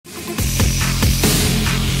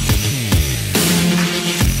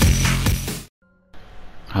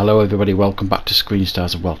Hello everybody, welcome back to Screen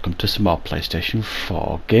Stars and welcome to some more PlayStation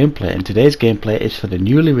 4 gameplay. And today's gameplay is for the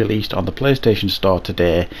newly released on the PlayStation Store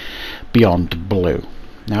today, Beyond Blue.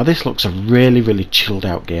 Now this looks a really chilled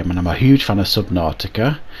out game, and I'm a huge fan of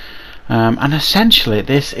Subnautica. And essentially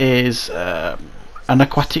this is an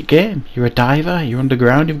aquatic game. You're a diver, you're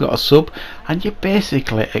underground, you've got a sub, and you're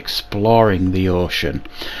basically exploring the ocean.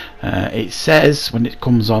 It says when it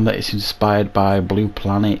comes on that it's inspired by Blue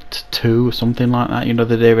Planet 2, something like that, you know,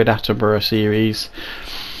 the David Attenborough series.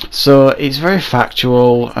 So it's very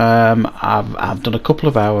factual. I've done a couple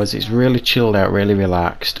of hours. It's really chilled out, really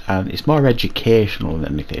relaxed, and it's more educational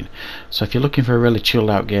than anything. So if you're looking for a really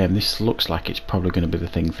chilled out game, this looks like it's probably going to be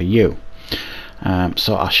the thing for you.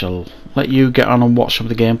 So I shall let you get on and watch some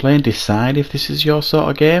of the gameplay and decide if this is your sort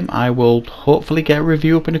of game. I will hopefully get a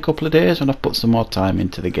review up in a couple of days when I've put some more time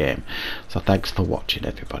into the game. So thanks for watching,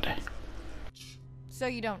 everybody. So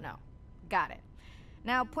you don't know. Got it.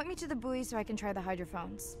 Now point me to the buoy so I can try the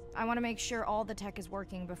hydrophones. I want to make sure all the tech is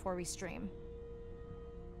working before we stream.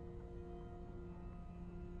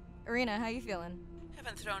 Irina, how you feeling?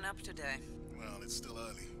 Haven't thrown up today. Well, it's still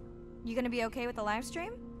early. You gonna be okay with the live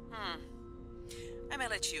stream? I may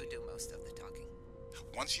let you do most of the talking.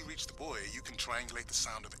 Once you reach the buoy, you can triangulate the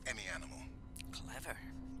sound of any animal. Clever.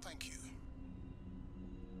 Thank you.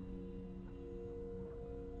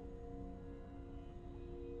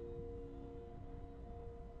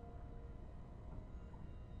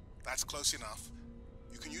 That's close enough.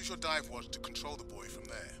 You can use your dive watch to control the buoy from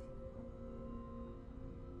there.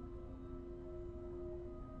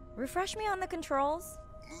 Refresh me on the controls.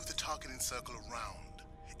 Move the targeting circle around.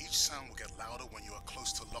 Each sound will get louder when you are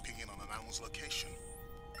close to locking in on an animal's location.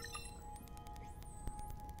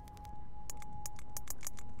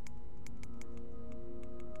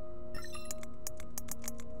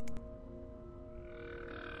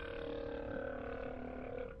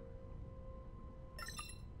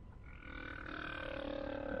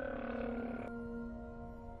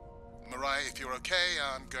 Mariah, if you're okay,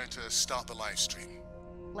 I'm going to start the live stream.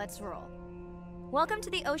 Let's roll. Welcome to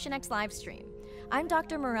the Ocean X live stream. I'm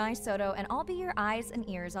Dr. Mirai Soto, and I'll be your eyes and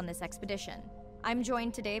ears on this expedition. I'm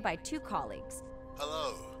joined today by two colleagues.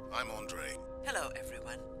 Hello, I'm Andre. Hello,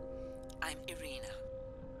 everyone. I'm Irina.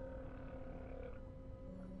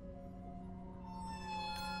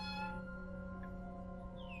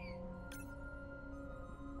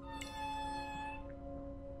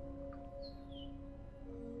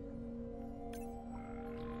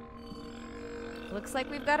 Looks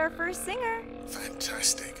like we've got our first singer.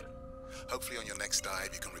 Fantastic. Hopefully on your next dive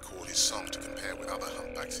you can record his song to compare with other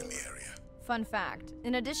humpbacks in the area. Fun fact,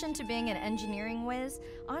 in addition to being an engineering whiz,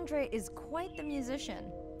 Andre is quite the musician.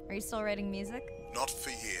 Are you still writing music? Not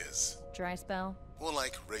for years. Dry spell? More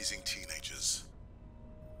like raising teenagers.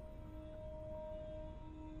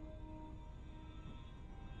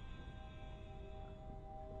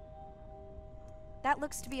 That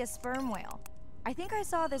looks to be a sperm whale. I think I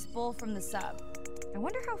saw this bull from the sub. I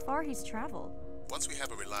wonder how far he's traveled. Once we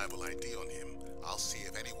have a reliable ID on him, I'll see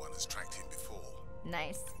if anyone has tracked him before.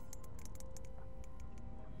 Nice.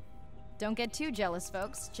 Don't get too jealous,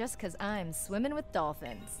 folks, just 'cause I'm swimming with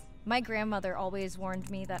dolphins. My grandmother always warned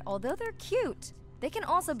me that although they're cute, they can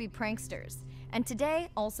also be pranksters. And today,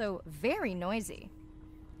 also very noisy.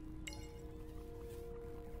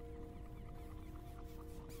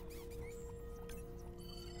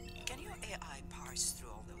 Can your AI parse through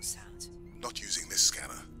all those sounds? Not using this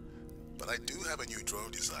scanner. But I do have a new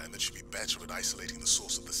drone design that should be better at isolating the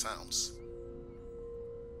source of the sounds.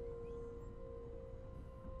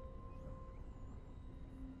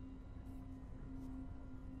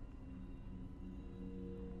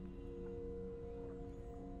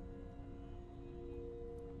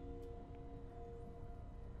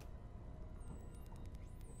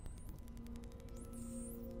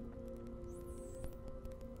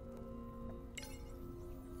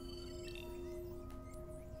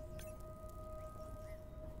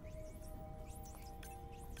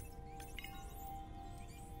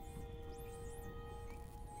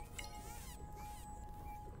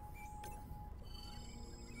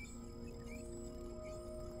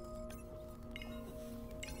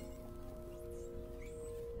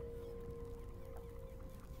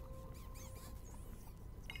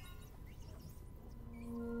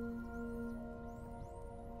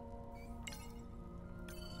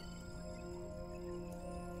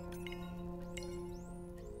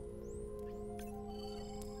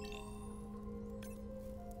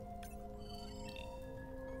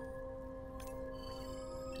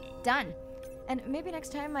 Done. And maybe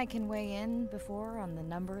next time I can weigh in before on the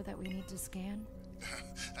number that we need to scan.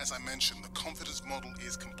 As I mentioned, the confidence model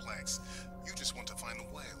is complex. You just want to find the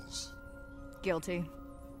whales. Guilty.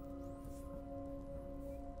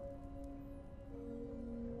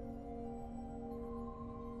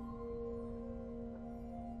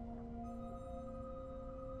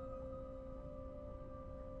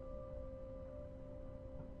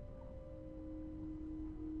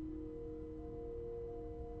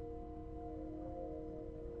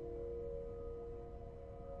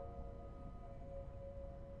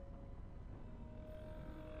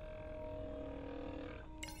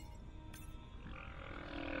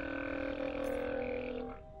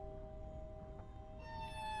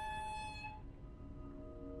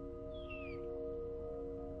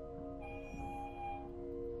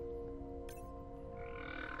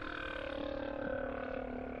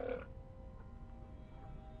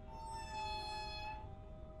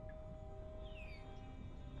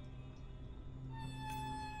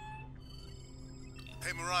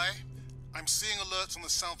 Hey, Mirai, I'm seeing alerts on the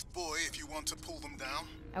South Buoy if you want to pull them down.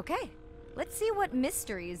 Okay, let's see what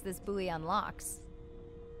mysteries this buoy unlocks.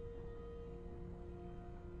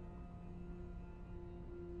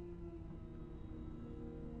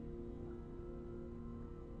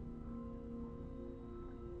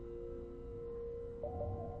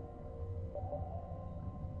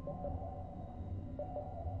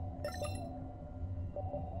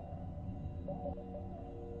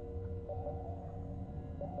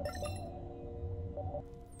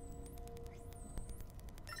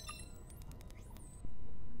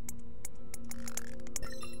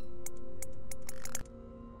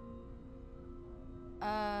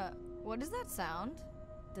 What is that sound?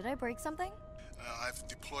 Did I break something? I've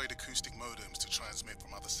deployed acoustic modems to transmit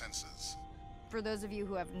from other sensors. For those of you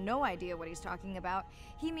who have no idea what he's talking about,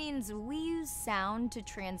 he means we use sound to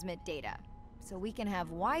transmit data, so we can have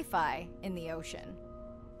Wi-Fi in the ocean.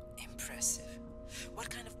 Impressive. What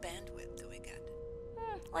kind of bandwidth do we get?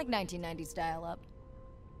 Like 1990s dial-up.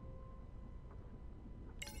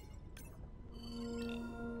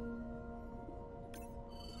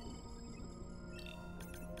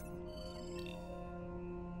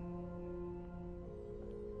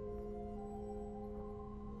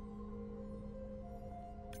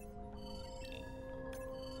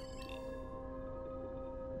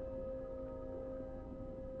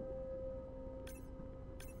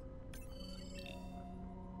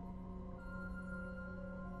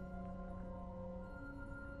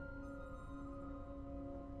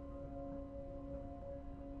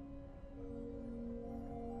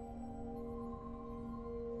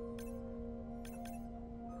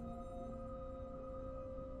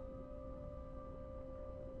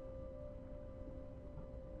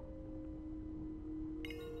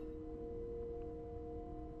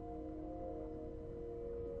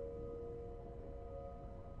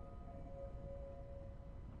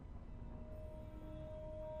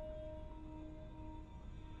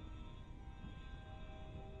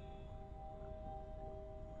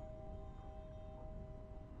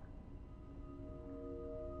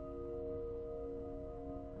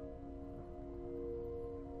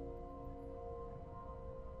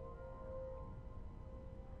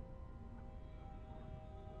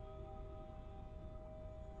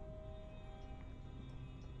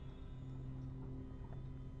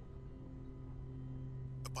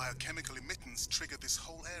 The biochemical emittance triggered this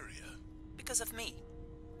whole area. Because of me.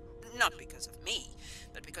 Not because of me,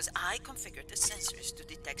 but because I configured the sensors to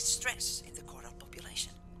detect stress in the coral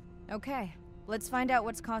population. Okay, let's find out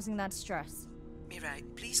what's causing that stress. Mirai,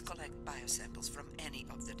 please collect biosamples from any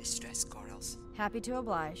of the distressed corals. Happy to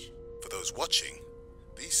oblige. For those watching,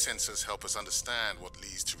 these sensors help us understand what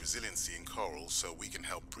leads to resiliency in coral so we can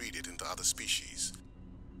help breed it into other species.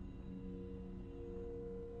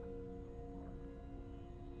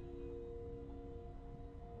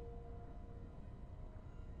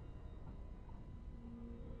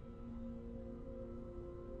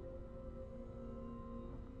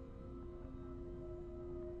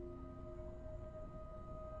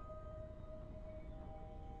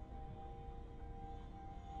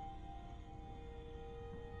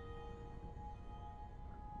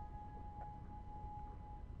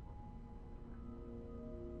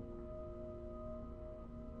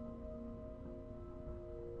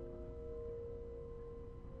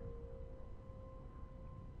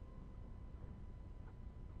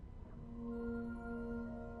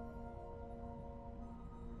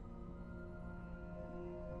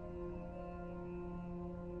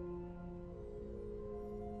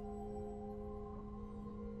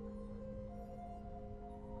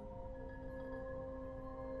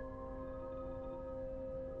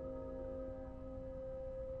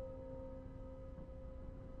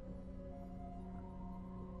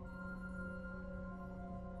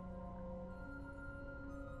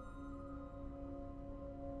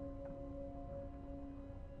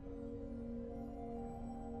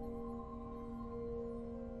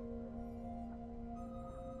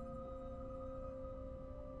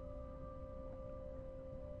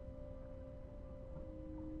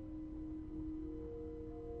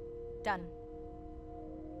 Done.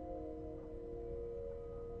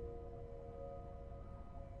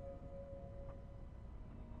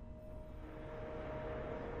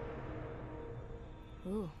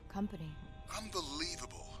 Ooh, company.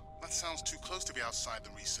 Unbelievable. That sounds too close to be outside the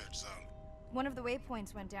research zone. One of the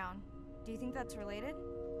waypoints went down. Do you think that's related?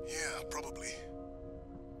 Yeah, probably.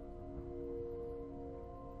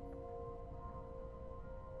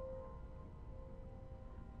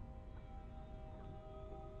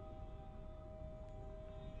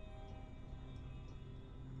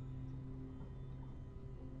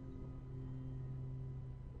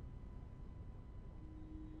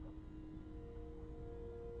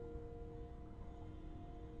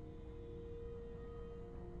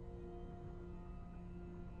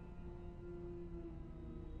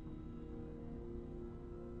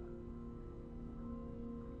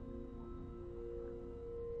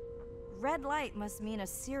 Red light must mean a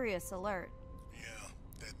serious alert. Yeah,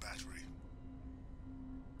 dead battery.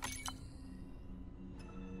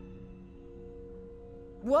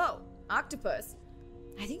 Whoa! Octopus!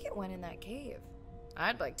 I think it went in that cave.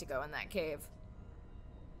 I'd like to go in that cave.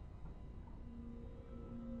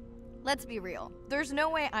 Let's be real. There's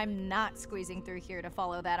no way I'm not squeezing through here to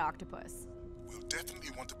follow that octopus. We'll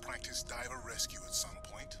definitely want to practice diver rescue at some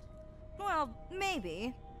point. Well,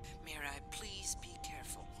 maybe. Mirai, please be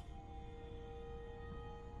careful.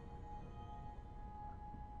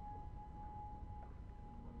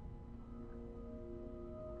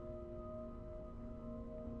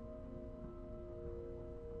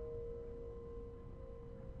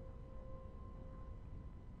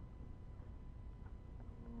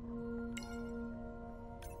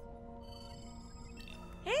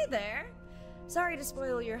 Hey there! Sorry to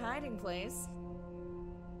spoil your hiding place.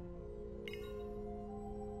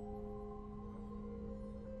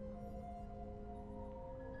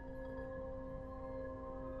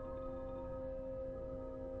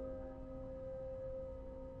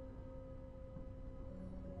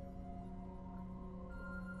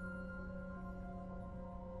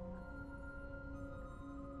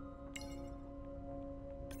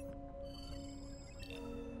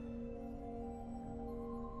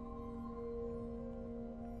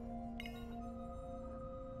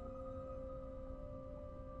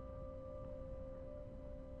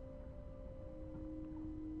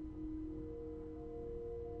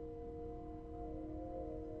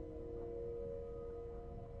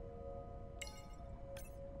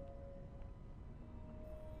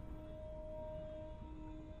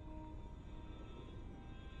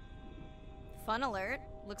 Fun alert.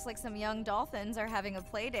 Looks like some young dolphins are having a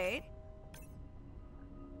play date.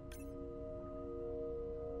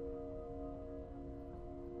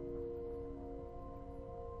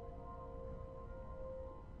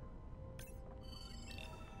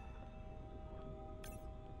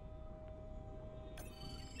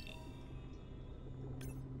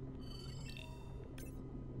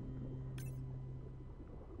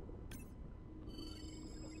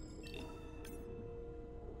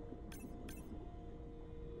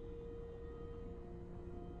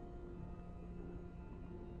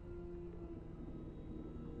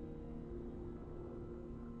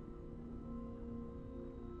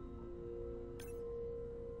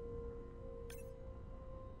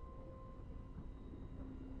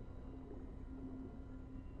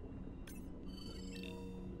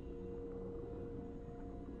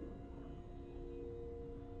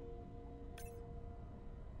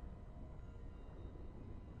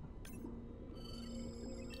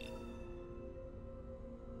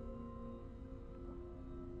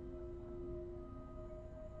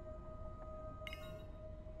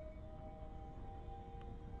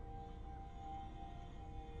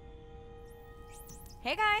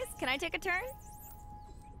 Hey guys, can I take a turn?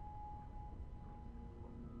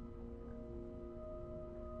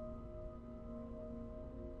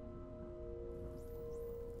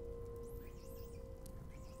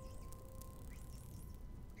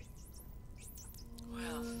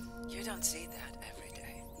 Well, you don't see that every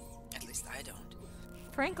day. At least I don't.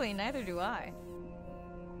 Frankly, neither do I.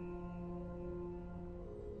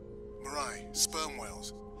 Mirai, sperm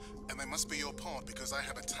whales. And they must be your pod because I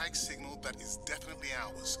have a tag signal that is definitely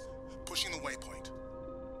ours. Pushing the waypoint.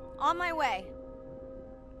 On my way.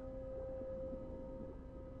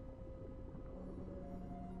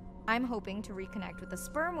 I'm hoping to reconnect with the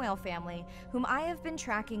sperm whale family, whom I have been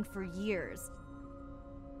tracking for years.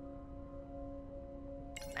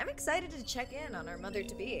 I'm excited to check in on our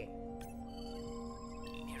mother-to-be.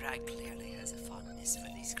 Mirai clearly has a fondness for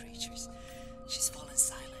these creatures. She's fallen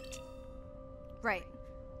silent. Right.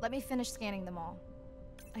 Let me finish scanning them all.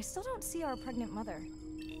 I still don't see our pregnant mother.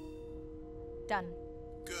 Done.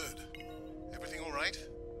 Good. right?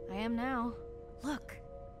 I am now. Look.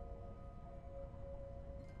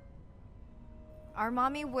 Our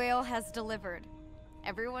mommy whale has delivered.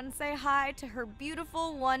 Everyone say hi to her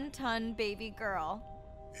beautiful 1-ton baby girl.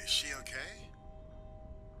 Is she okay?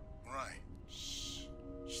 Right. Shh.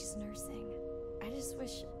 She's nursing. I just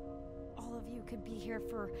wish all of you could be here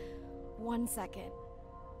for 1 second.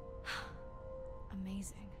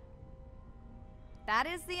 Amazing. That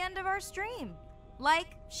is the end of our stream.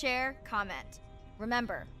 Like, share, comment.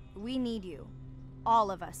 Remember, we need you.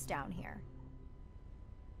 All of us down here.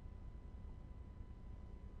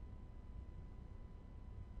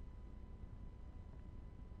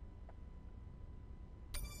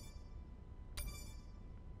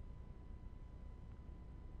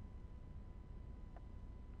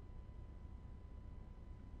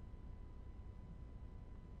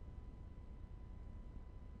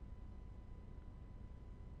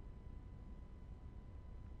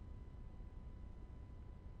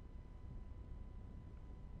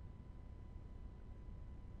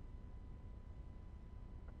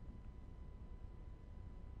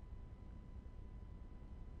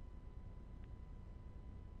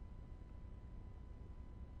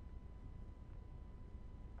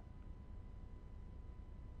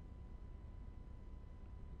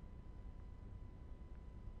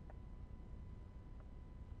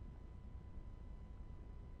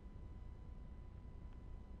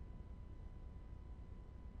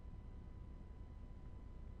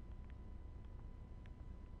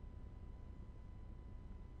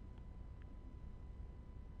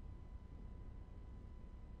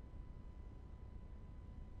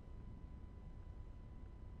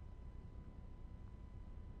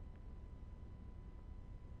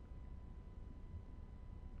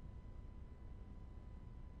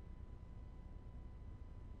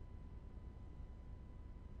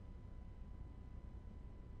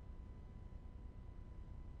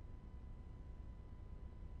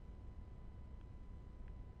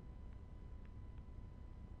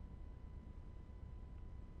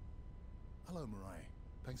 Hello, Mariah.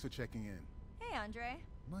 Thanks for checking in. Hey, Andre.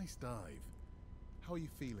 Nice dive. How are you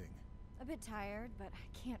feeling? A bit tired, but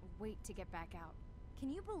I can't wait to get back out.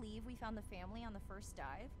 Can you believe we found the family on the first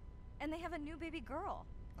dive? And they have a new baby girl.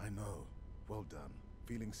 I know. Well done.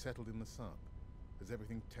 Feeling settled in the sub. Has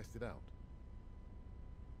everything tested out?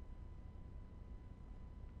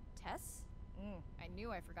 Tess? I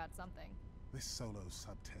knew I forgot something. This solo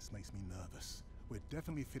sub test makes me nervous. We're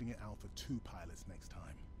definitely fitting it out for 2 pilots next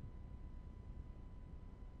time.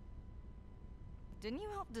 Didn't you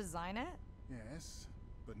help design it? Yes,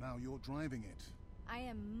 but now you're driving it. I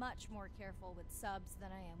am much more careful with subs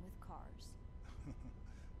than I am with cars.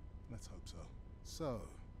 Let's hope so. So,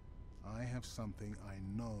 I have something I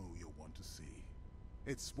know you'll want to see.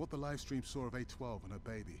 It's what the live stream saw of A12 and her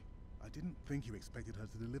baby. I didn't think you expected her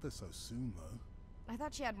to deliver so soon, though. I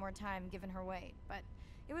thought she had more time given her weight, but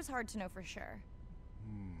it was hard to know for sure.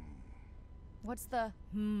 What's the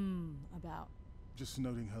about? Just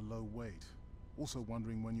noting her low weight. Also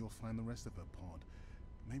wondering when you'll find the rest of her pod.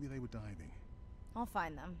 Maybe they were diving. I'll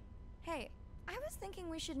find them. Hey, I was thinking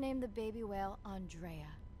we should name the baby whale Andrea.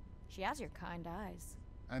 She has your kind eyes.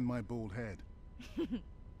 And my bald head.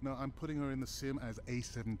 No, I'm putting her in the sim as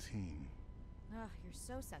A17. Ugh, you're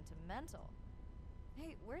so sentimental.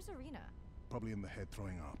 Hey, where's Arena? Probably in the head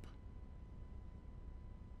throwing up.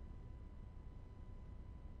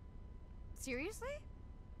 Seriously?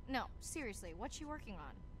 No, seriously, what's she working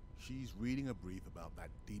on? She's reading a brief about that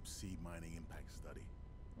deep-sea mining impact study.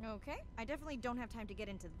 Okay, I definitely don't have time to get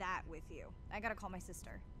into that with you. I gotta call my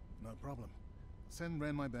sister. No problem. Send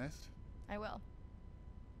Ren my best. I will.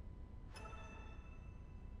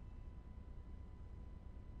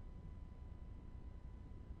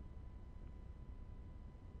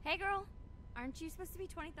 Hey girl, aren't you supposed to be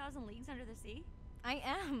 20,000 leagues under the sea? I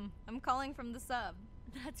am. I'm calling from the sub.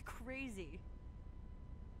 That's crazy.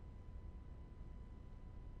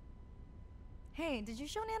 Hey, did you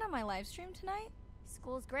show Nana my live stream tonight?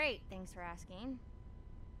 School's great, thanks for asking.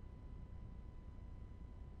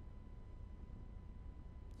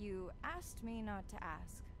 You asked me not to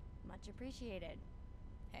ask. Much appreciated.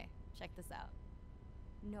 Hey, check this out.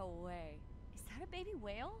 No way. Is that a baby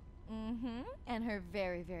whale? Mm-hmm. And her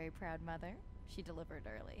very, very proud mother. She delivered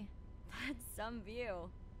early. That's some view.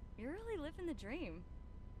 You're really living the dream.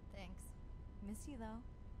 Thanks. Miss you, though.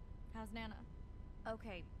 How's Nana?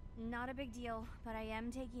 Okay, not a big deal, but I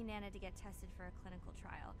am taking Nana to get tested for a clinical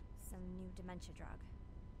trial. Some new dementia drug.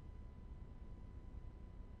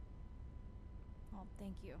 Well,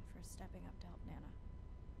 thank you for stepping up to help Nana.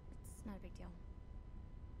 It's not a big deal.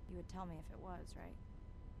 You would tell me if it was, right?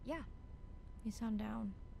 Yeah. You sound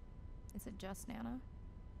down. Is it just Nana?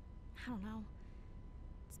 I don't know.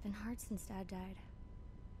 It's been hard since Dad died.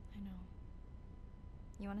 I know.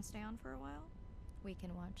 You want to stay on for a while? We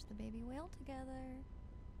can watch the baby whale together.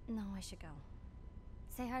 No, I should go.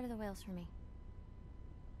 Say hi to the whales for me.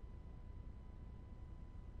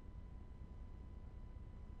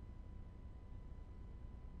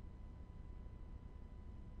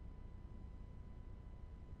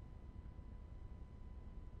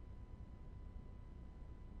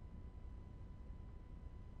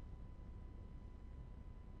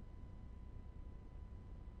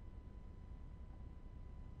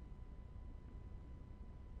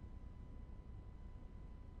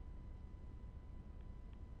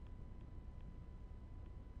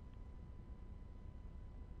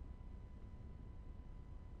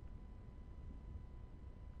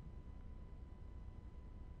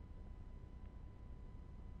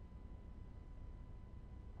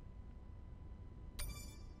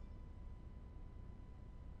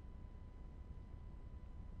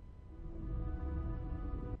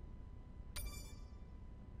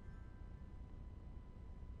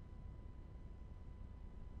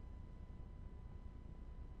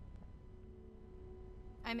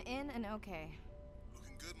 I'm in and okay.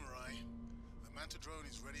 Looking good, Mirai. The Manta drone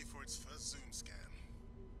is ready for its first zoom scan.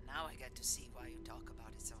 Now I get to see why you talk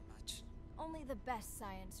about it so much. Only the best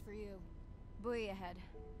science for you. Buoy ahead.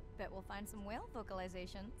 Bet we'll find some whale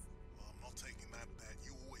vocalizations. Well, I'm not taking that bet.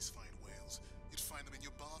 You always find whales. You'd find them in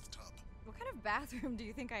your bathtub. What kind of bathroom do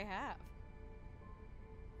you think I have?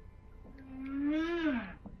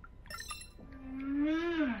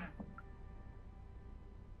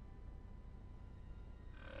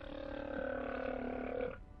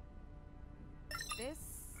 This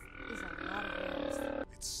is a lot of whales.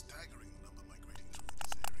 It's staggering the number migrating through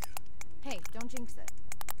this area. Hey, don't jinx it.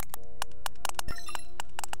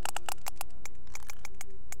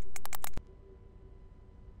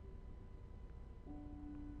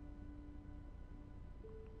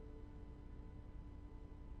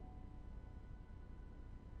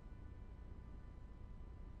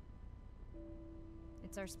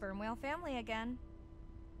 It's our sperm whale family again.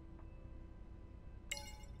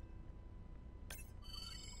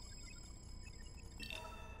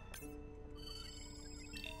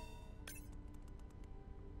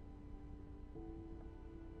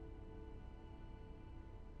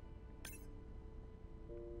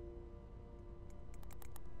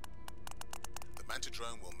 The Manta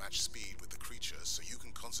drone will match speed with the creature so you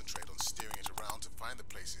can concentrate on steering it around to find the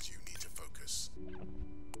places you need to focus.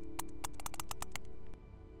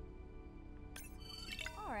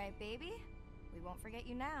 All right, baby. We won't forget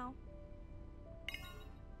you now.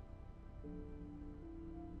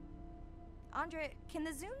 Andre, can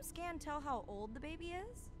the zoom scan tell how old the baby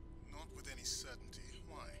is? Not with any certainty.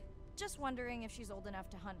 Why? Just wondering if she's old enough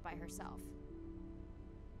to hunt by herself.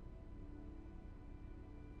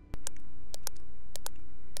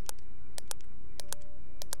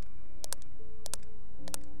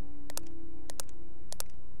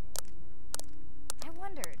 I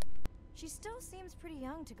wondered. She still seems pretty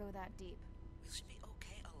young to go that deep. Will she be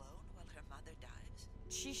okay alone while her mother dies?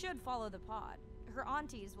 She should follow the pod. Her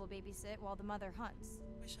aunties will babysit while the mother hunts.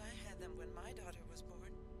 Wish I had them when my daughter was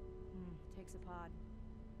born. Takes a pod.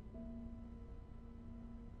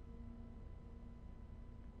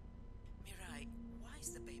 Mirai, why is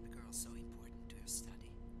the baby girl so important to your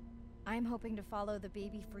study? I'm hoping to follow the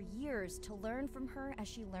baby for years to learn from her as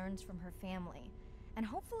she learns from her family, and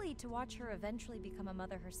hopefully to watch her eventually become a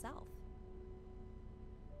mother herself.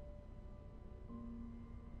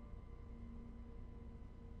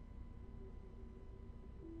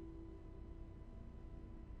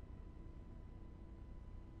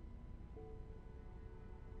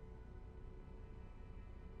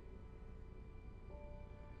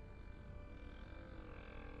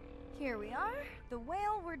 Here we are, the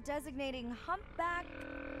whale we're designating Humpback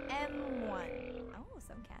M1. Oh,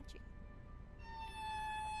 so catchy.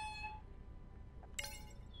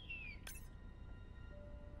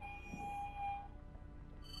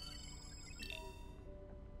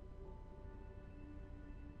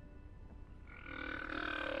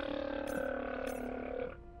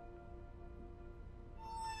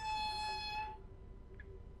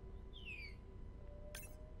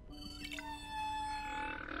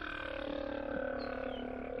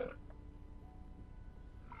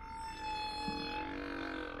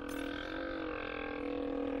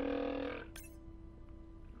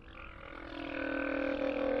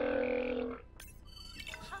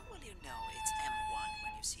 How will you know it's M1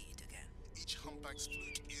 when you see it again? Each humpback's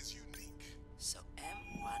fluke is unique. So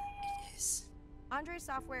M1 it is. Andre's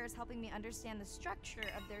software is helping me understand the structure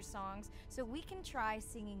of their songs so we can try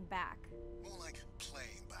singing back. More like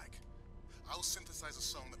playing back. I'll synthesize a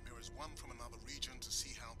song that mirrors one from another region to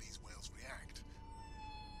see how these whales react.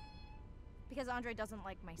 Because Andre doesn't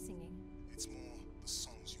like my singing. It's more the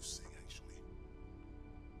songs you sing, actually.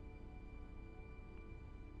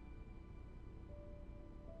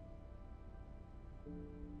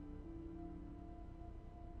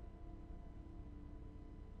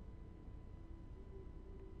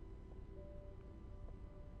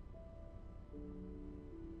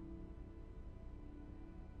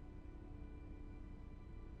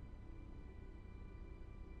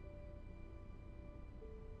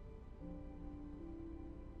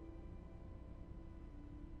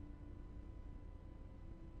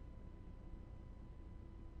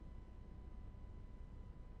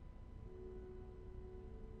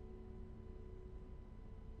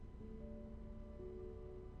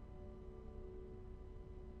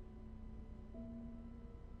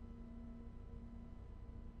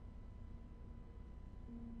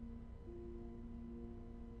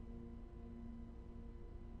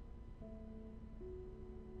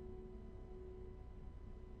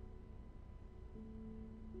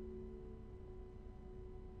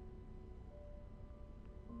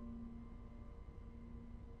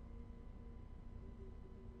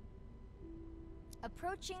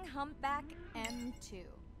 Approaching Humpback M2.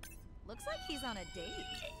 Looks like he's on a date.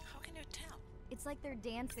 How can you tell? It's like they're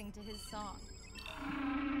dancing to his song.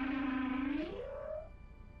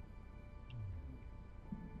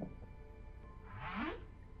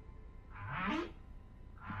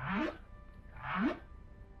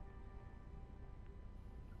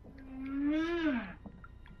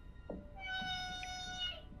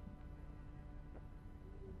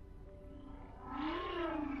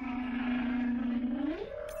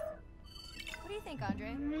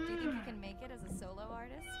 Andre? Do you think you can make it as a solo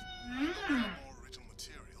artist? More original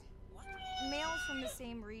material. What? Males from the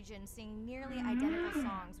same region sing nearly identical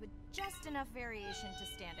songs with just enough variation to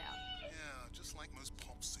stand out. Yeah, just like most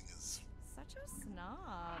pop singers. Such a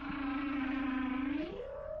snob.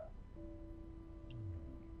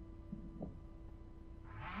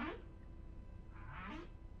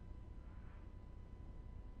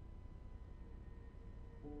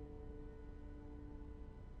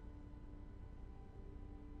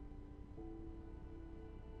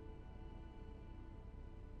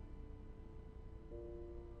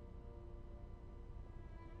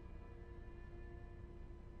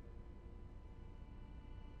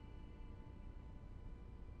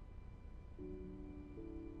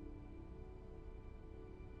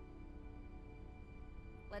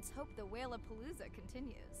 Let's hope the Whalapalooza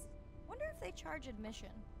continues. Wonder if they charge admission.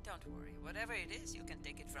 Don't worry. Whatever it is, you can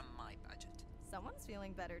take it from my budget. Someone's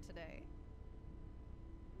feeling better today.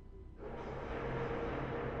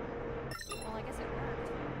 Well, I guess it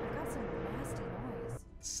worked. I've got some nasty noise.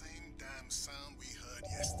 The same damn sound we heard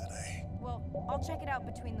yesterday. Well, I'll check it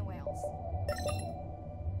out between the whales.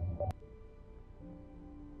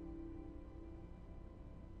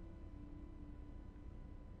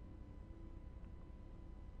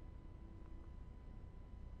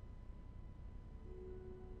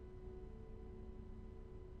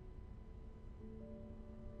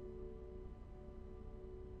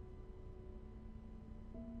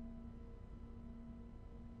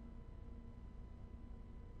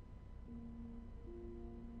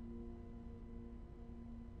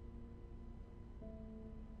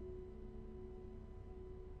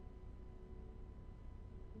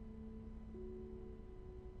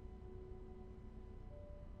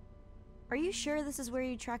 Are you sure this is where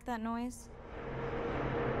you track that noise?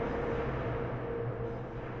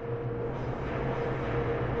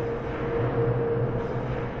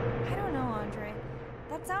 I don't know, Andre.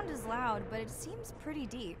 That sound is loud, but it seems pretty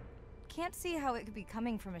deep. Can't see how it could be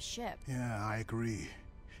coming from a ship. Yeah, I agree.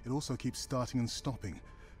 It also keeps starting and stopping.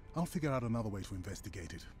 I'll figure out another way to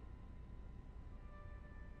investigate it.